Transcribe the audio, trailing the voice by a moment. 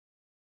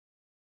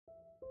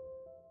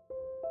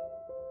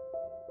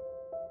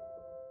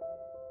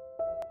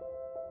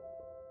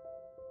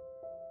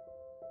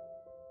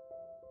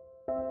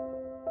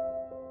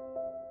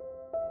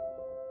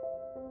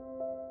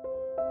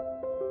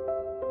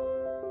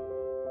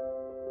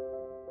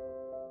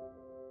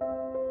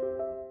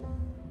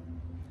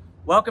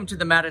Welcome to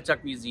the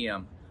Mattatuck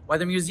Museum. While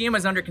the museum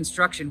is under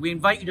construction, we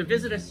invite you to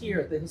visit us here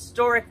at the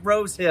historic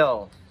Rose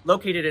Hill,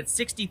 located at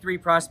 63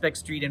 Prospect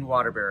Street in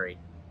Waterbury.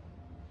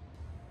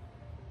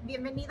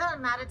 Bienvenido al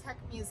Mattatuck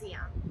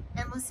Museum.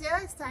 El museo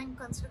está en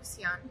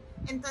construcción,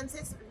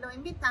 entonces lo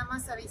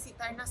invitamos a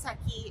visitarnos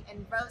aquí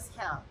en Rose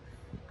Hill,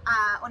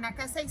 una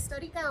casa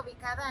histórica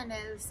ubicada en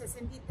el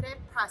 63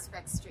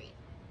 Prospect Street.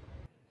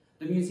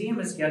 The museum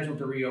is scheduled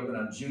to reopen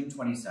on June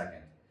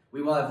 22nd.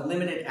 We will have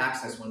limited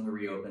access when we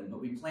reopen, but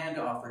we plan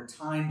to offer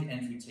timed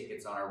entry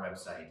tickets on our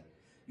website.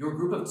 Your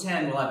group of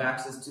 10 will have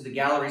access to the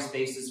gallery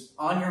spaces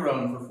on your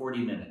own for 40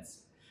 minutes.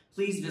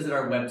 Please visit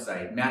our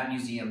website,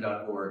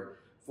 mattmuseum.org,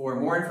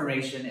 for more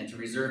information and to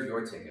reserve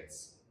your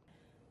tickets.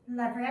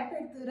 La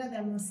reapertura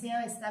del museo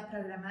está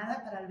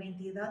programada para el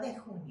 22 de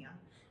junio.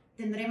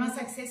 Tendremos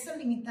acceso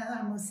limitado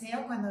al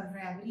museo cuando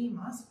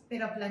reabrimos,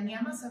 pero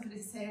planeamos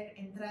ofrecer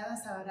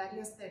entradas a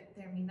horarios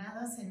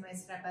determinados en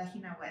nuestra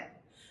página web.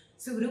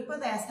 Su grupo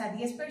de hasta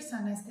 10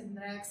 personas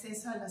tendrá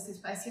acceso a los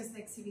espacios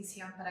de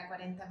exhibición para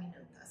 40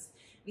 minutos.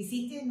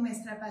 Visite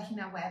nuestra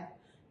página web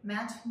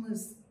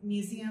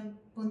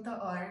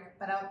mattmuseum.org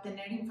para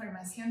obtener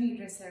información y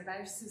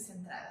reservar sus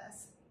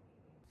entradas.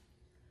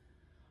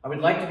 I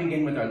would like to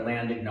begin with our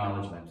land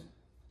acknowledgement.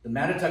 The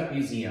Mattatuck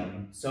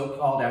Museum, so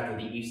called after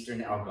the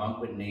Eastern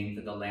Algonquin name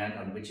for the land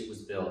on which it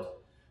was built,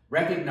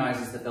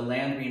 recognizes that the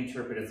land we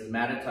interpret as the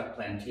Mattatuck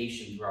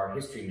Plantation through our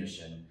history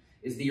mission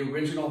is the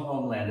original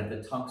homeland of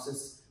the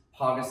Tunxis,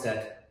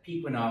 Paugussett,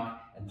 Pequannock,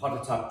 and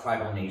Potatock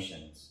tribal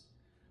nations.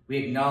 We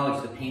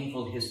acknowledge the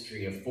painful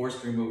history of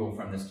forced removal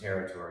from this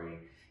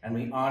territory, and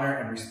we honor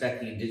and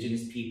respect the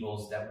indigenous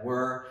peoples that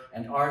were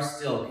and are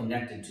still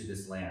connected to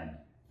this land.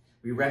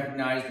 We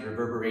recognize the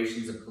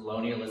reverberations of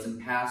colonialism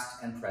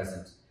past and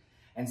present,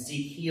 and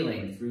seek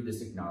healing through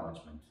this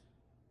acknowledgement.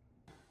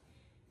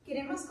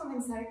 Queremos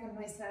comenzar con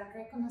nuestro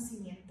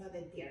reconocimiento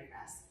de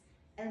tierras.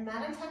 El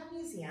Mattatuck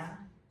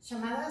Museum,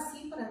 llamado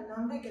así por el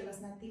nombre que los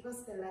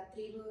nativos de la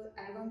tribu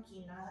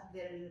algonquina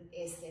del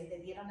este le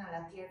dieron a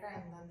la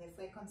tierra en donde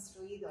fue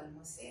construido el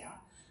museo,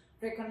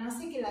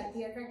 reconoce que la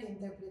tierra que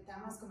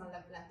interpretamos como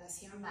la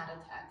plantación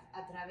Mattatuck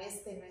a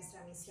través de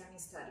nuestra misión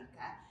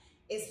histórica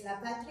es la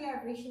patria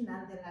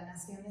original de las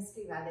naciones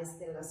tribales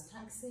de los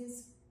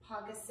Tunxis,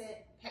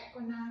 Paugussett,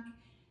 Pequannock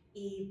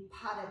y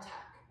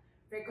Potatock.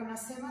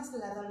 Reconocemos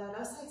la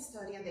dolorosa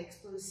historia de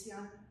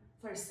expulsión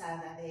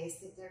forzada de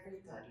este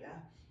territorio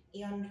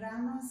y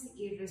honramos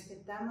y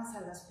respetamos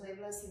a los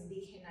pueblos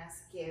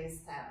indígenas que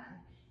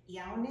estaban y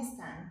aún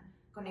están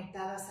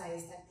conectados a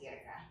esta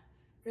tierra.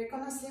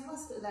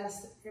 Reconocemos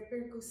las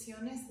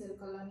repercusiones del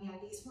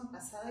colonialismo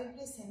pasado y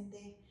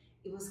presente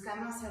y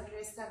buscamos el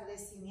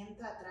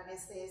restablecimiento a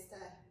través de este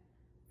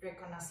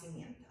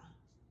reconocimiento.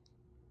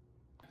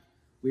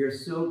 We are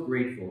so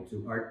grateful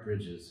to Art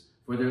Bridges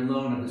for their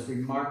loan of this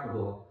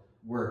remarkable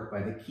work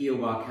by the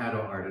Kiowa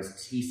cattle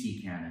artist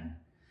T.C. Cannon.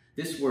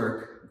 This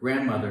work,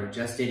 Grandmother,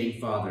 Gestating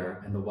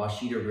Father, and the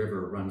Washita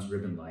River Runs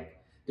Ribbon-like,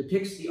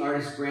 depicts the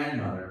artist's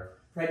grandmother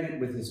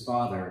pregnant with his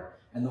father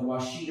and the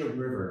Washita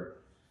River,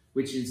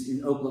 which is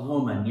in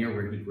Oklahoma near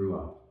where he grew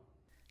up.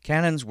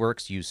 Cannon's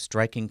works use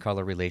striking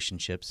color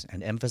relationships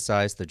and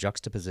emphasize the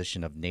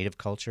juxtaposition of Native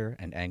culture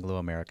and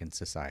Anglo-American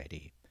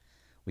society.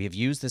 We have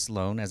used this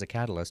loan as a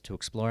catalyst to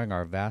exploring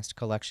our vast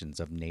collections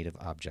of Native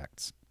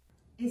objects.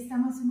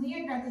 Estamos muy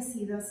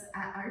agradecidos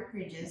a Art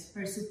Bridges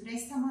por su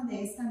préstamo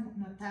de esta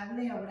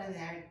notable obra de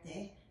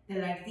arte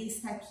del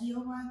artista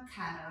Kiowa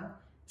Cattle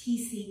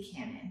T.C.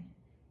 Cannon.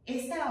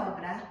 Esta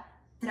obra,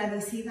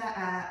 traducida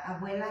a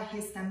Abuela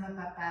gestando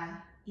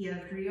papá y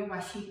el río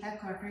Washita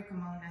corre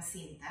como una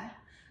cinta,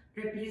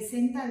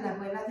 representa a la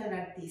abuela del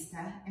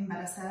artista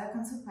embarazada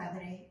con su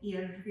padre y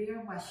el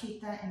río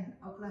Washita en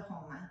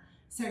Oklahoma,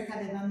 cerca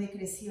de donde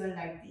creció el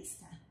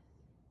artista.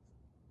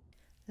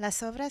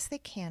 Las obras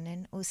de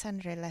Cannon usan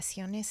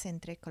relaciones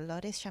entre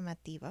colores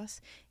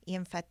llamativos y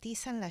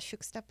enfatizan la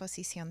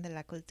juxtaposición de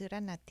la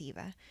cultura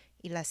nativa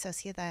y la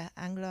sociedad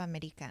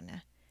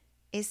angloamericana.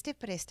 Este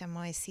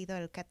préstamo ha sido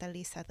el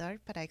catalizador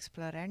para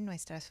explorar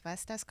nuestras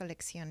vastas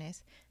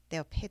colecciones de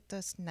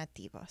objetos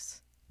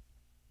nativos.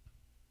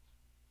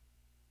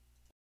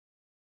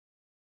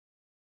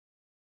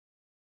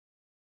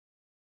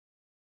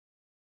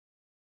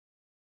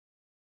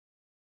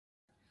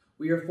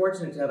 We are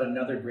fortunate to have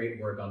another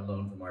great work on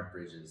loan from Art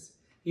Bridges.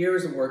 Here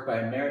is a work by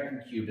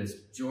American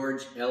Cubist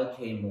George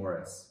L.K.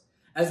 Morris.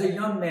 As a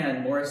young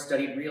man, Morris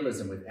studied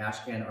realism with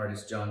Ashcan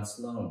artist John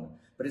Sloan,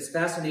 but his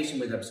fascination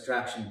with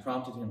abstraction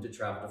prompted him to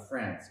travel to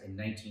France in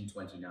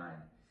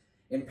 1929.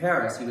 In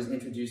Paris, he was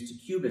introduced to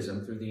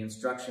Cubism through the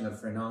instruction of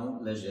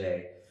Fernand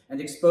Léger and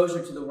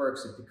exposure to the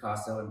works of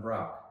Picasso and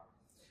Braque.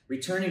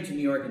 Returning to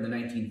New York in the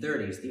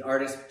 1930s, the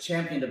artist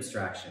championed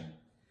abstraction.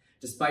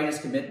 Despite his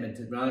commitment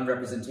to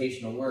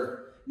non-representational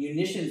work,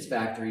 Munitions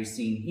Factory,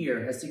 seen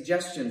here, has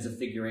suggestions of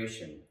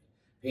figuration.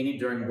 Painted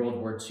during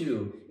World War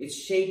II, its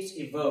shapes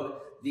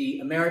evoke the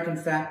American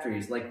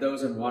factories like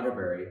those in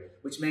Waterbury,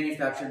 which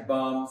manufactured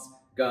bombs,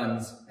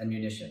 guns, and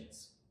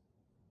munitions.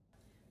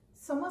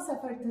 Somos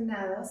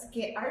afortunados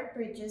que Art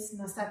Bridges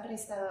nos ha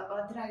prestado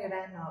otra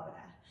gran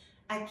obra.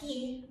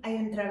 Aquí hay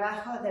un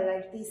trabajo del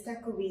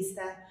artista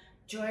cubista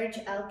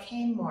George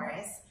L.K.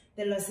 Morris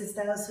de los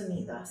Estados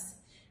Unidos.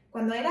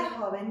 Cuando era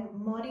joven,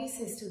 Morris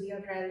estudió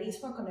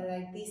realismo con el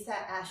artista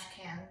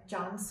ashcan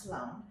John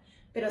Sloan,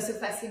 pero su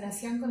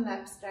fascinación con la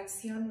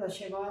abstracción lo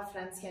llevó a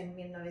Francia en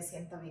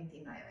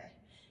 1929.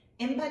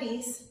 En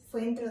París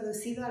fue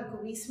introducido al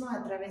cubismo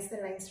a través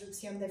de la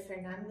instrucción de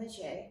Fernand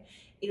Léger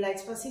y la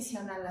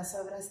exposición a las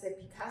obras de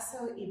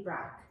Picasso y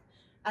Braque.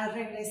 Al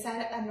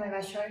regresar a Nueva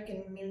York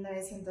en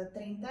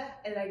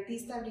 1930, el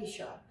artista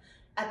brilló.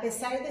 A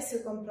pesar de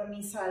su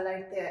compromiso al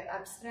arte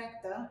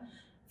abstracto,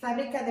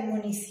 Fábrica de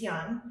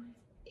munición,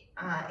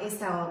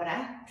 esta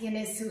obra,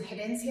 tiene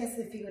sugerencias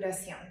de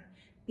figuración.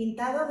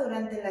 Pintado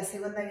durante la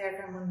Segunda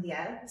Guerra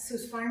Mundial,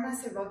 sus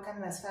formas evocan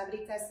las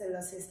fábricas de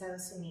los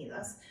Estados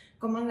Unidos,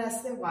 como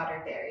las de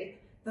Waterbury,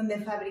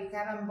 donde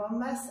fabricaban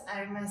bombas,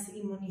 armas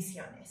y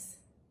municiones.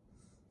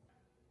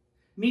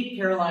 Meet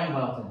Caroline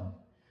Welton.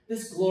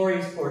 This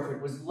glorious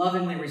portrait was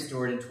lovingly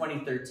restored in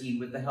 2013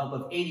 with the help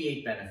of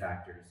 88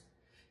 benefactors.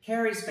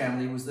 Carrie's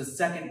family was the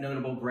second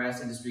notable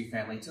brass industry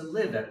family to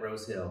live at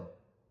Rose Hill.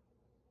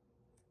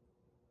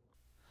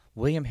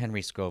 William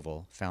Henry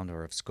Scoville,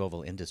 founder of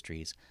Scoville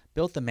Industries,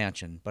 built the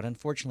mansion but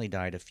unfortunately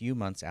died a few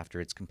months after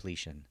its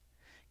completion.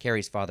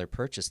 Carrie's father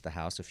purchased the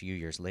house a few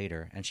years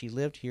later, and she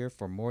lived here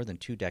for more than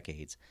 2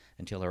 decades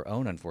until her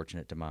own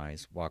unfortunate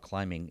demise while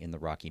climbing in the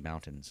Rocky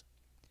Mountains.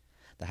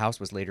 The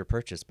house was later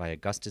purchased by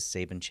Augustus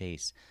Sabin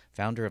Chase,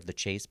 founder of the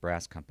Chase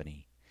Brass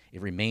Company.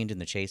 It remained in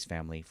the Chase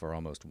family for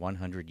almost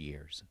 100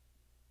 years.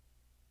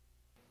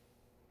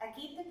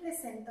 Aquí te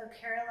presento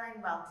Caroline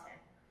Welton,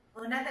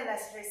 una de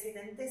las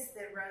residentes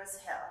de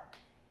Rose Hill.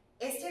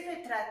 Este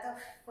retrato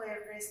fue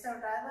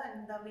restaurado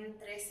en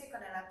 2013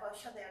 con el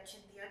apoyo de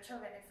 88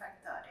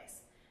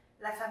 benefactores.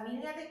 La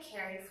familia de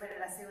Carrie fue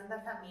la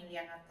segunda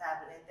familia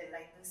notable de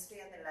la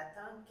industria del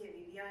latón que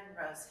vivió en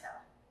Rose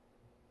Hill.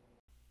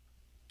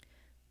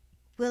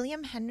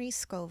 William Henry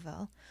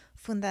Scoville,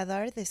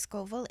 fundador de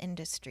Scoville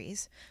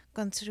Industries,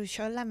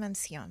 construyó la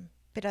mansión,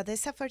 pero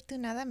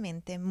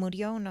desafortunadamente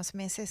murió unos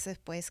meses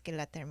después que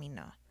la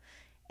terminó.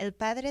 El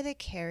padre de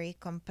Carrie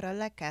compró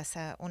la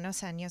casa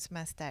unos años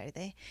más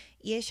tarde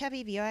y ella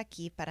vivió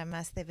aquí para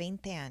más de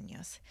 20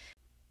 años,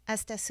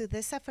 hasta su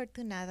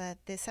desafortunada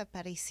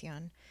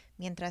desaparición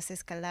mientras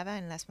escalaba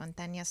en las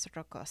montañas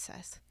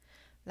rocosas.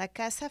 La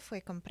casa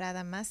fue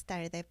comprada más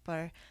tarde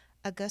por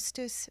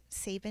Augustus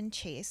Sabin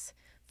Chase,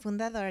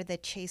 fundador de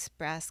Chase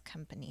Brass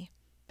Company.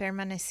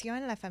 Permaneció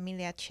en la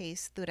familia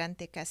Chase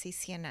durante casi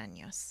 100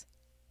 años.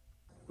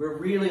 We're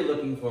really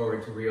looking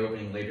forward to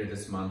reopening later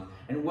this month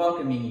and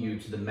welcoming you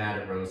to the mat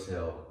at Rose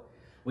Hill.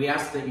 We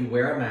ask that you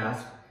wear a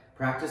mask,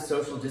 practice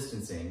social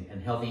distancing,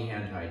 and healthy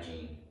hand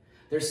hygiene.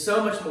 There's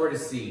so much more to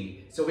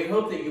see, so we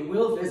hope that you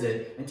will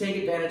visit and take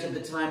advantage of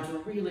the time to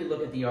really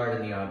look at the art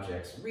and the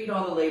objects, read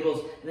all the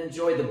labels, and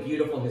enjoy the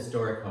beautiful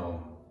historic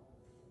home.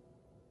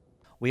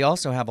 We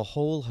also have a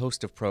whole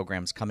host of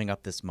programs coming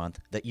up this month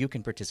that you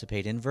can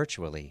participate in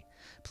virtually.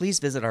 Please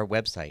visit our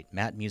website,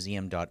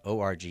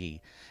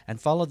 matmuseum.org,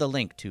 and follow the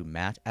link to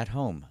Mat at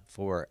Home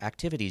for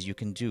activities you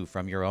can do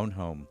from your own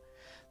home.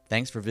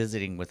 Thanks for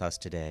visiting with us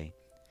today.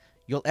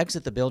 You'll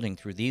exit the building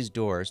through these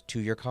doors to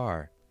your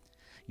car.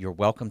 You're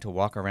welcome to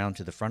walk around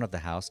to the front of the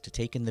house to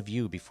take in the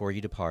view before you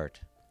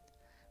depart.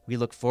 We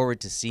look forward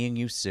to seeing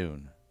you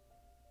soon.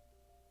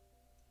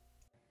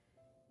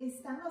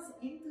 Estamos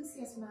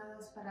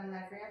entusiasmados para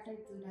la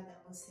reapertura del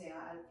museo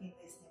al fin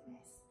de este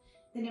mes.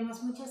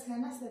 Tenemos muchas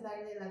ganas de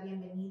darle la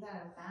bienvenida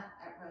al mat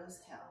a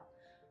Rose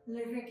Hill.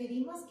 Le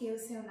requerimos que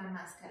use una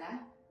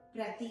máscara,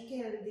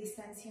 practique el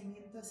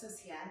distanciamiento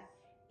social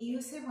y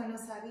use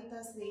buenos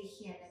hábitos de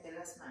higiene de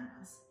las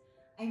manos.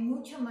 Hay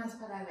mucho más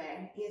para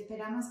ver y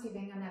esperamos que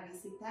vengan a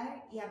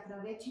visitar y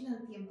aprovechen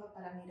el tiempo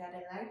para mirar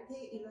el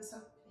arte y los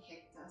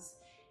objetos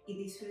y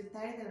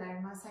disfrutar de la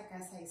hermosa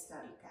casa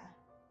histórica.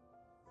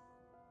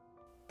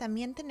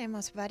 También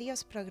tenemos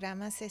varios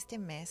programas este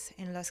mes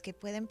en los que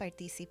pueden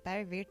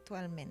participar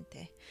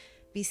virtualmente.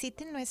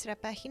 Visiten nuestra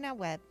página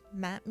web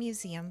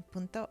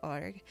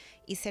matmuseum.org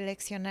y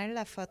seleccionar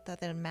la foto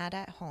del Mat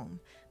at Home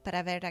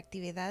para ver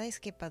actividades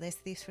que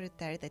puedes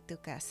disfrutar de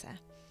tu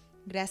casa.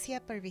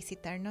 Gracias por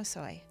visitarnos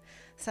hoy.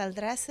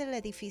 ¿Saldrás del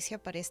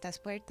edificio por estas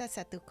puertas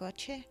a tu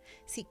coche?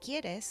 Si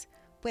quieres,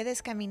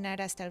 puedes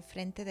caminar hasta el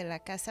frente de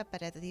la casa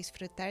para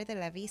disfrutar de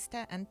la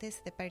vista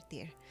antes de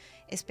partir.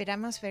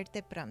 Esperamos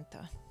verte pronto.